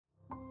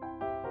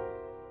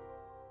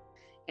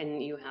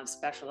And you have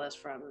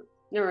specialists from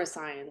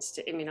neuroscience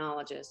to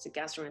immunologists to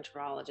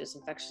gastroenterologists,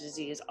 infectious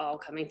disease, all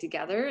coming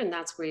together. And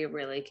that's where you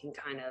really can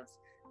kind of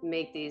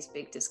make these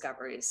big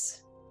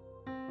discoveries.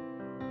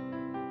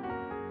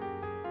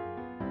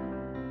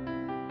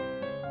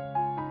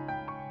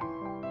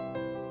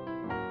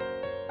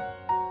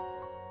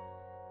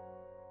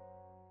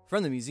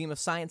 From the Museum of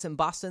Science in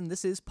Boston,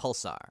 this is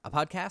Pulsar, a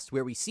podcast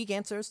where we seek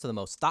answers to the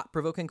most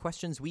thought-provoking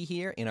questions we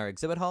hear in our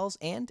exhibit halls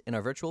and in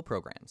our virtual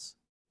programs.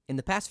 In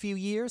the past few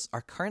years,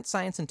 our current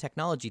science and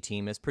technology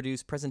team has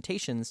produced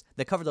presentations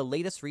that cover the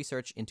latest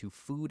research into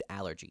food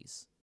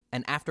allergies.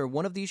 And after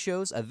one of these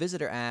shows, a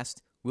visitor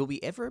asked, will we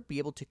ever be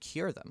able to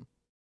cure them?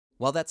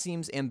 While that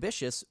seems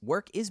ambitious,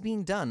 work is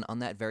being done on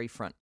that very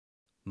front.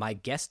 My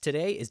guest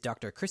today is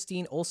Dr.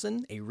 Christine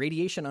Olson, a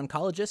radiation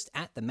oncologist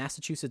at the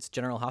Massachusetts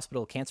General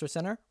Hospital Cancer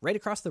Center, right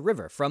across the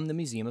river from the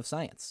Museum of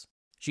Science.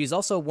 She is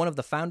also one of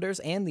the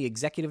founders and the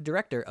executive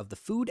director of the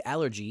Food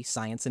Allergy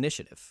Science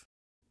Initiative.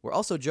 We're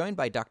also joined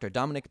by Dr.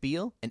 Dominic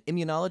Beal, an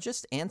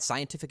immunologist and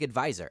scientific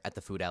advisor at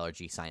the Food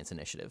Allergy Science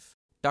Initiative.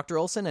 Dr.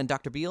 Olson and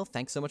Dr. Beal,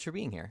 thanks so much for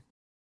being here.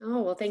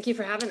 Oh, well, thank you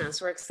for having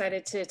us. We're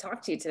excited to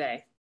talk to you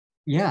today.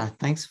 Yeah,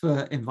 thanks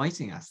for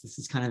inviting us. This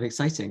is kind of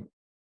exciting.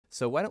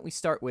 So why don't we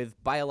start with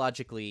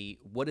biologically,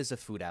 what is a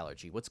food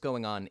allergy? What's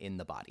going on in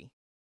the body?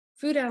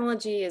 Food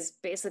allergy is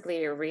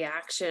basically a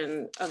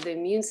reaction of the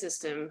immune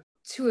system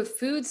to a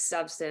food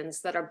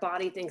substance that our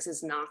body thinks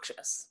is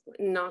noxious.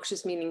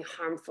 Noxious meaning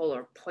harmful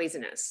or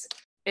poisonous.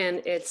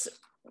 And it's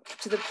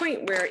to the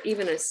point where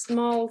even a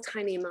small,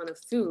 tiny amount of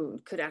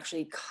food could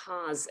actually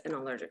cause an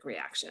allergic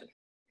reaction.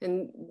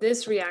 And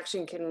this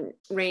reaction can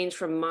range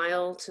from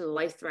mild to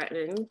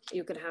life-threatening.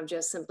 You could have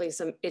just simply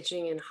some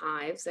itching and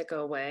hives that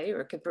go away, or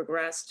it could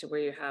progress to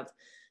where you have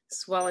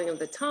swelling of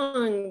the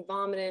tongue,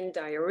 vomiting,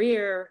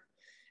 diarrhea,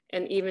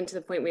 and even to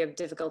the point we have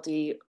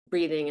difficulty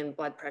breathing and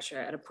blood pressure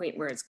at a point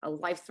where it's a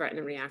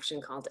life-threatening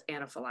reaction called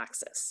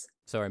anaphylaxis.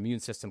 So our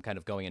immune system kind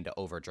of going into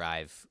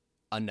overdrive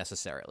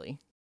unnecessarily.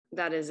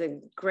 That is a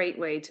great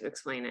way to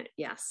explain it,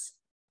 yes.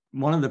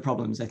 One of the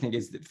problems, I think,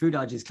 is that food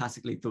allergy is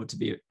classically thought to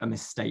be a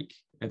mistake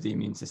of the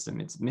immune system.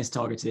 It's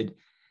mistargeted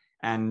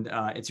and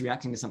it's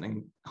reacting to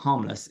something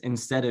harmless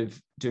instead of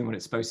doing what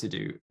it's supposed to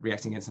do,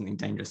 reacting against something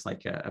dangerous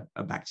like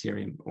a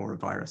bacterium or a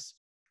virus.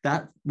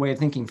 That way of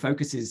thinking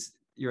focuses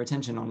your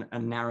attention on a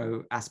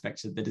narrow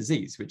aspect of the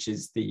disease, which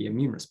is the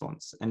immune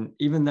response. And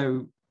even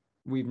though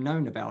we've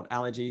known about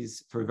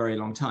allergies for a very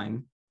long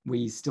time,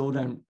 we still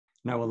don't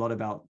know a lot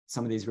about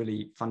some of these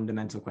really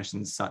fundamental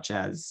questions, such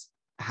as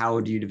how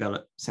do you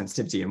develop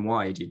sensitivity and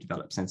why do you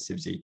develop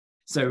sensitivity?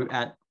 So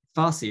at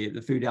FARSI,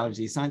 the Food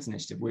Allergy Science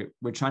Initiative,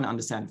 we're trying to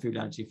understand food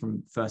allergy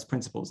from first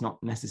principles, not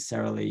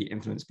necessarily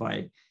influenced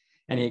by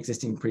any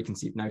existing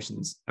preconceived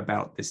notions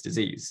about this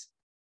disease.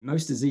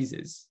 Most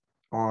diseases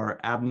are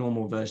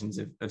abnormal versions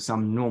of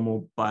some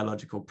normal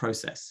biological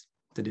process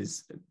that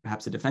is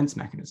perhaps a defense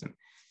mechanism.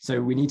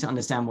 So we need to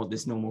understand what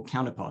this normal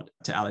counterpart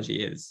to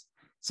allergy is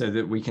so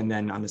that we can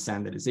then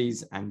understand the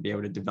disease and be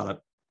able to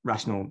develop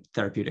rational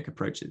therapeutic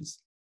approaches.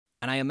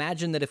 And I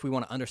imagine that if we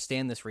want to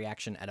understand this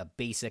reaction at a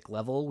basic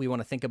level, we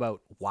want to think about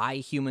why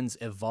humans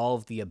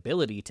evolved the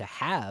ability to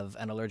have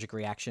an allergic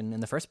reaction in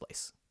the first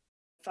place.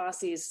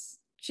 FARSI's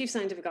chief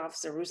scientific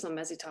officer, Ruslan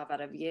Mezitov out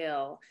of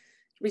Yale,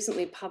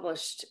 recently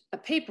published a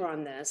paper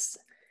on this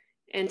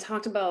and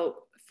talked about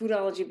food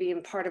allergy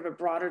being part of a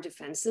broader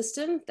defense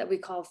system that we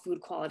call food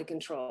quality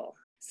control.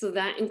 So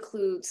that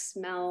includes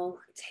smell,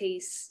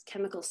 taste,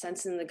 chemical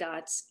sense in the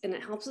guts, and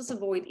it helps us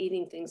avoid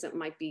eating things that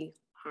might be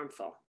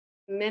harmful.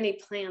 Many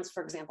plants,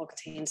 for example,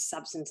 contain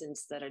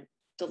substances that are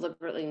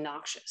deliberately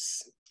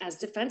noxious as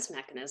defense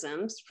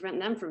mechanisms to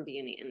prevent them from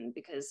being eaten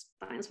because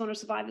plants want to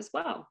survive as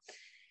well.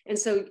 And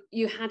so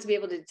you had to be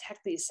able to detect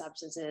these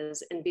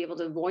substances and be able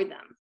to avoid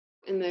them.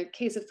 In the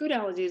case of food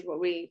allergies,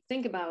 what we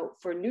think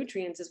about for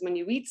nutrients is when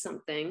you eat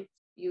something,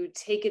 you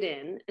take it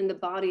in and the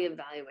body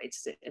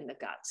evaluates it in the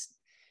gut.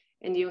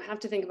 And you have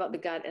to think about the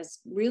gut as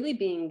really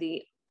being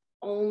the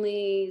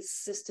only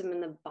system in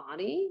the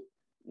body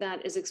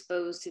that is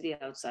exposed to the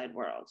outside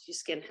world. Your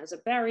skin has a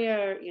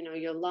barrier,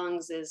 your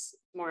lungs is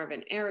more of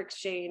an air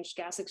exchange,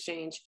 gas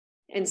exchange.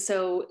 And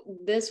so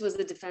this was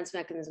the defense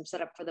mechanism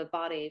set up for the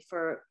body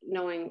for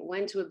knowing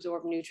when to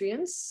absorb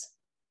nutrients.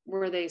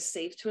 Were they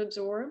safe to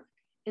absorb?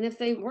 And if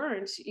they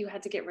weren't, you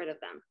had to get rid of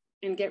them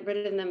and get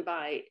rid of them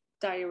by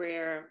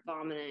diarrhea,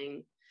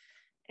 vomiting,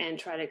 and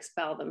try to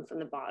expel them from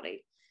the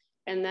body.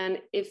 And then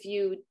if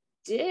you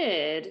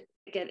did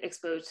get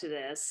exposed to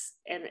this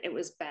and it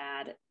was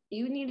bad,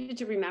 you needed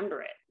to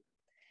remember it.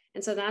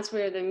 And so that's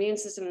where the immune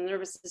system and the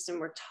nervous system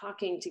were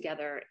talking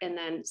together and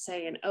then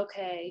saying,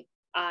 okay,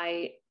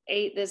 I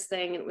ate this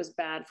thing and it was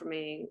bad for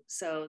me.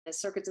 So the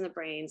circuits in the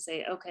brain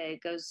say, okay,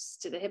 it goes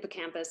to the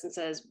hippocampus and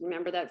says,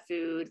 remember that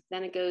food.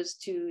 Then it goes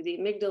to the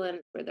amygdala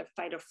where the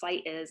fight or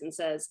flight is and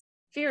says,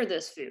 fear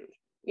this food.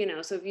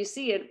 So if you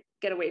see it,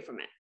 get away from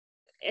it.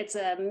 It's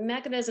a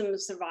mechanism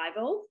of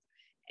survival.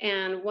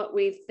 And what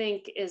we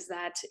think is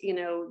that,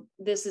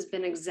 this has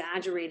been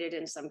exaggerated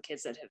in some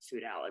kids that have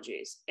food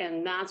allergies.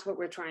 And that's what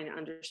we're trying to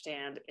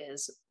understand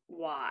is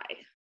why.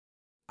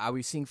 Are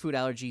we seeing food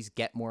allergies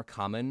get more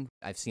common?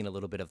 I've seen a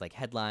little bit of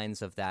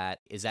headlines of that.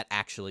 Is that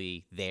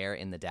actually there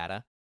in the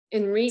data?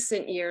 In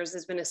recent years,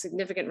 there's been a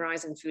significant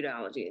rise in food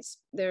allergies.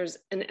 There's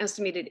an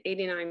estimated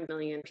 89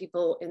 million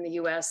people in the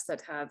US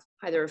that have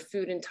either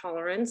food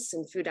intolerance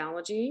and food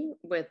allergy,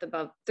 with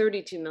about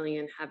 32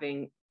 million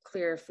having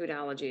clear food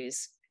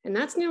allergies. And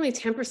that's nearly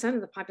 10%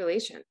 of the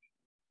population.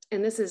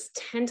 And this is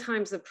 10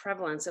 times the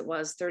prevalence it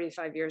was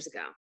 35 years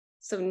ago.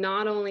 So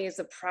not only is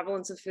the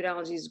prevalence of food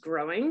allergies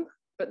growing,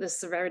 but the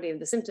severity of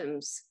the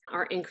symptoms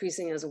are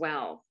increasing as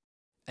well.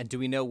 And do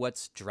we know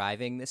what's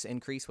driving this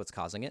increase? What's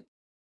causing it?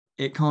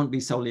 It can't be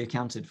solely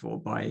accounted for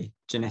by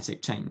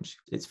genetic change.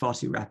 It's far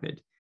too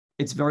rapid.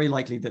 It's very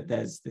likely that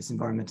there's this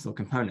environmental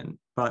component,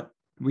 but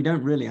we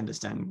don't really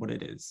understand what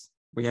it is.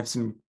 We have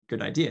some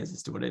good ideas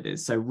as to what it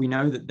is. So we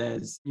know that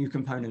there's new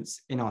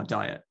components in our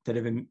diet that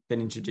have been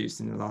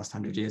introduced in the last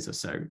 100 years or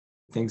so.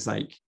 Things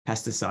like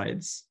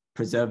pesticides,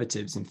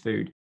 preservatives in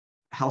food,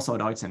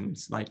 household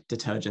items like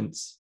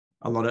detergents,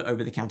 a lot of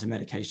over-the-counter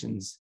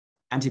medications,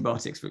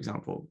 antibiotics, for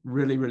example,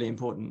 really, really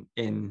important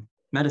in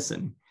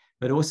medicine.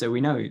 But also we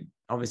know,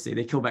 obviously,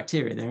 they kill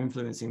bacteria. They're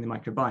influencing the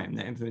microbiome.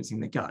 They're influencing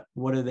the gut.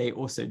 What are they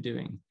also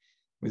doing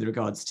with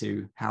regards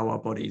to how our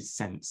bodies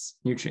sense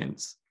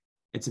nutrients?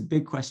 It's a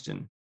big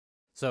question.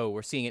 So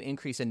we're seeing an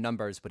increase in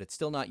numbers, but it's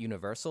still not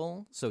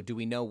universal. So do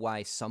we know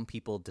why some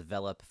people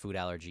develop food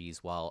allergies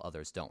while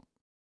others don't?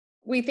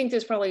 We think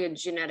there's probably a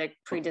genetic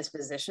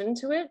predisposition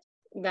to it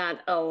that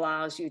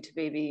allows you to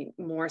be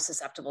more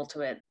susceptible to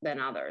it than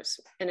others.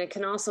 And it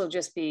can also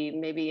just be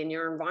maybe in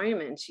your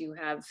environment, you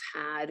have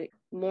had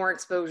more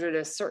exposure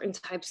to certain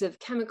types of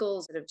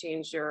chemicals that have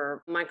changed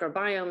your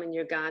microbiome in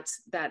your gut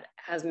that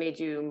has made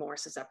you more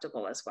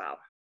susceptible as well.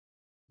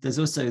 There's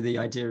also the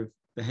idea of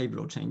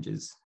behavioral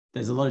changes.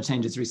 There's a lot of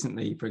changes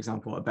recently, for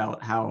example,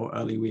 about how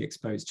early we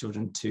expose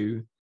children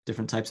to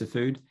different types of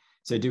food.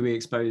 So do we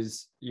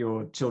expose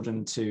your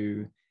children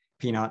to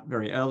peanut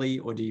very early,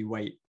 or do you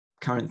wait?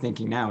 Current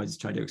thinking now is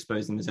try to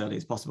expose them as early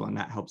as possible, and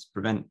that helps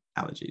prevent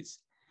allergies.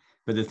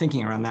 But the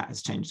thinking around that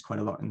has changed quite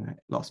a lot in the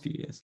last few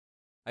years.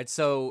 All right,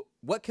 so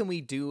what can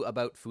we do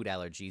about food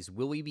allergies?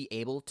 Will we be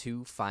able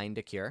to find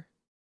a cure?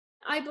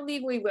 I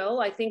believe we will.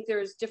 I think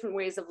there's different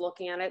ways of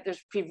looking at it.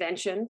 There's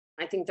prevention.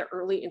 I think the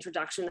early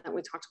introduction that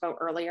we talked about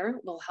earlier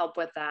will help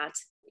with that.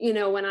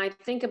 When I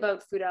think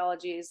about food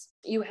allergies,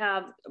 you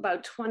have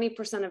about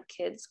 20% of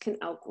kids can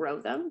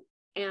outgrow them.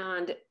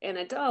 And in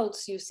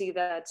adults, you see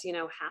that,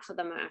 half of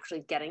them are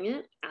actually getting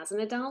it as an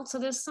adult. So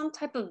there's some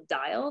type of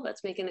dial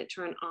that's making it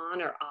turn on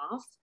or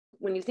off.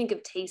 When you think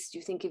of taste,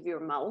 you think of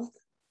your mouth,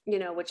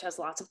 which has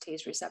lots of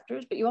taste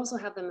receptors, but you also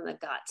have them in the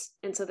gut.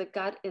 And so the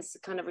gut is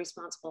kind of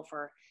responsible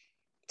for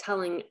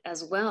telling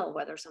as well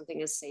whether something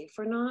is safe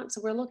or not.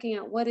 So we're looking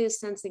at what is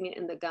sensing it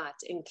in the gut,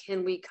 and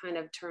can we kind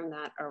of turn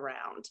that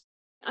around?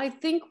 I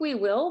think we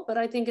will, but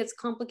I think it's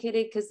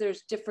complicated because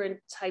there's different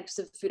types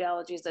of food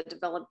allergies that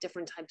develop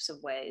different types of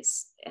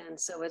ways. And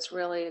so it's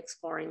really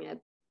exploring it.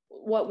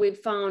 What we've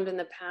found in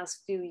the past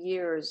few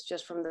years,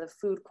 just from the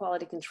food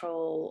quality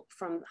control,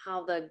 from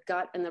how the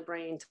gut and the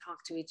brain talk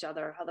to each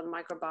other, how the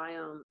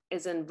microbiome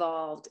is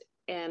involved.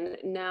 And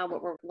now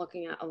what we're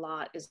looking at a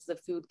lot is the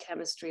food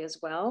chemistry as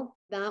well.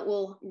 That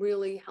will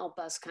really help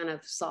us kind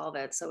of solve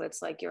it. So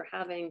it's like you're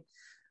having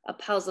a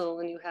puzzle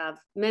and you have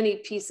many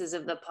pieces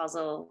of the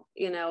puzzle,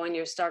 and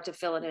you start to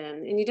fill it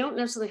in. And you don't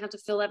necessarily have to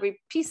fill every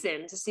piece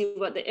in to see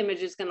what the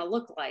image is going to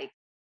look like.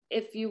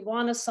 If you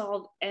want to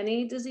solve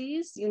any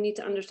disease, you need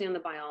to understand the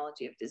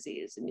biology of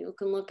disease. And you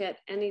can look at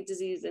any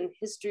disease in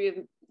history of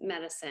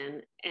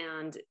medicine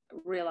and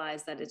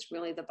realize that it's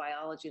really the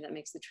biology that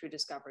makes the true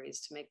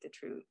discoveries to make the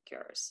true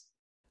cures.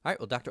 All right.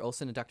 Well, Dr.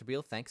 Olson and Dr.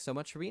 Beal, thanks so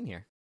much for being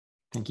here.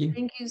 Thank you.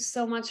 Thank you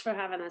so much for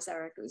having us,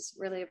 Eric. It was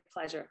really a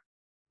pleasure.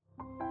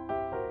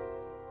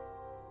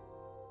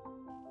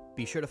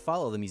 Be sure to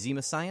follow the Museum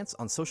of Science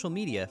on social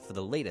media for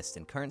the latest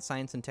in current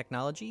science and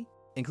technology,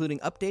 including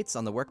updates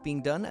on the work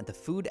being done at the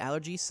Food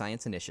Allergy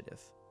Science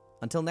Initiative.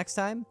 Until next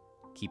time,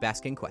 keep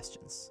asking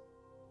questions.